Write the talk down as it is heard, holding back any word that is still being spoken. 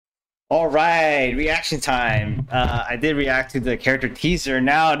All right, reaction time. I did react to the character teaser.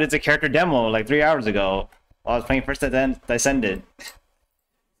 Now it's a character demo like 3 hours ago. While I was playing first, then I sent it.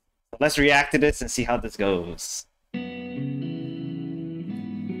 Let's react to this and see how this goes. Damn,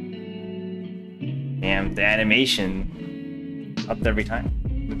 the animation upped every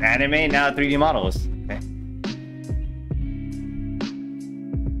time. With anime, now 3D models. Okay.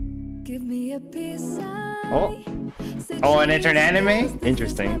 Give me a piece Oh. Oh, and it's an anime?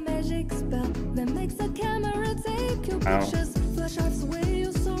 Interesting. Oh.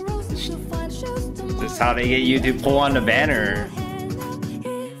 This is how they get you to pull on the banner.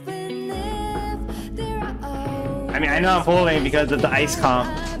 I mean, I know I'm pulling because of the ice comp.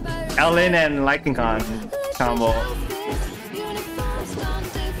 Ellen and Lightning Con combo.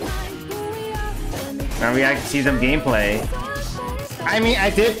 Now we actually see some gameplay. I mean, I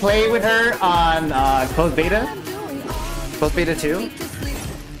did play with her on closed beta. Closed beta 2.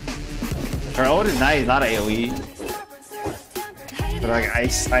 Her ult is nice, not AoE. But like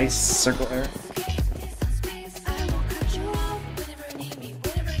ice circle air.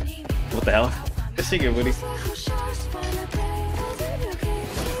 What the hell? Just figure, Woody.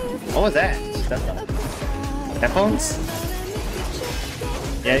 What was that? Headphones?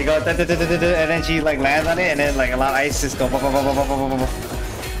 Yeah, you go and then she like lands on it, and then like a lot of ice just go.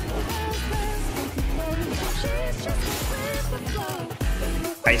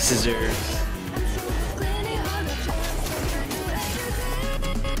 Ice scissors.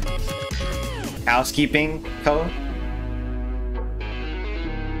 Housekeeping code.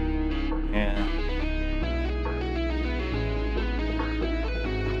 Yeah.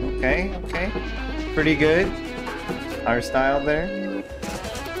 Okay. Pretty good. Our style there.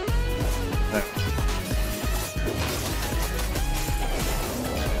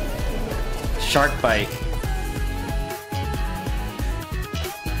 Shark bite.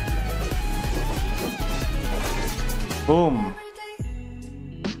 Boom.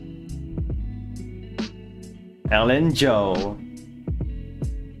 Ellen Joe.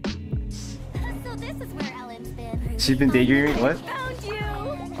 So this is where Ellen's been. She's been daydreaming? What? Found you.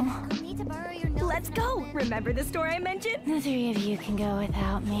 Need to borrow your notebook. Let's go. Remember the store I mentioned? The three of you can go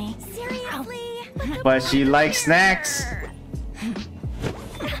without me. Seriously? But she likes snacks.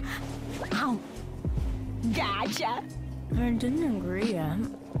 Gotcha. I didn't agree.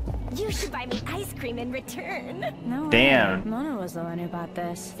 You should buy me ice cream in return. No. Damn. Mona was the one who bought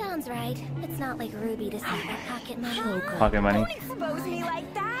this. Sounds right. It's not like Ruby to save her pocket money. Pocket money. Don't expose me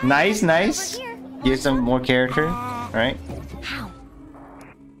like that. Nice. Get some more character. Alright. How?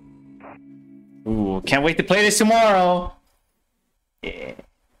 Ooh, can't wait to play this tomorrow. Yeah.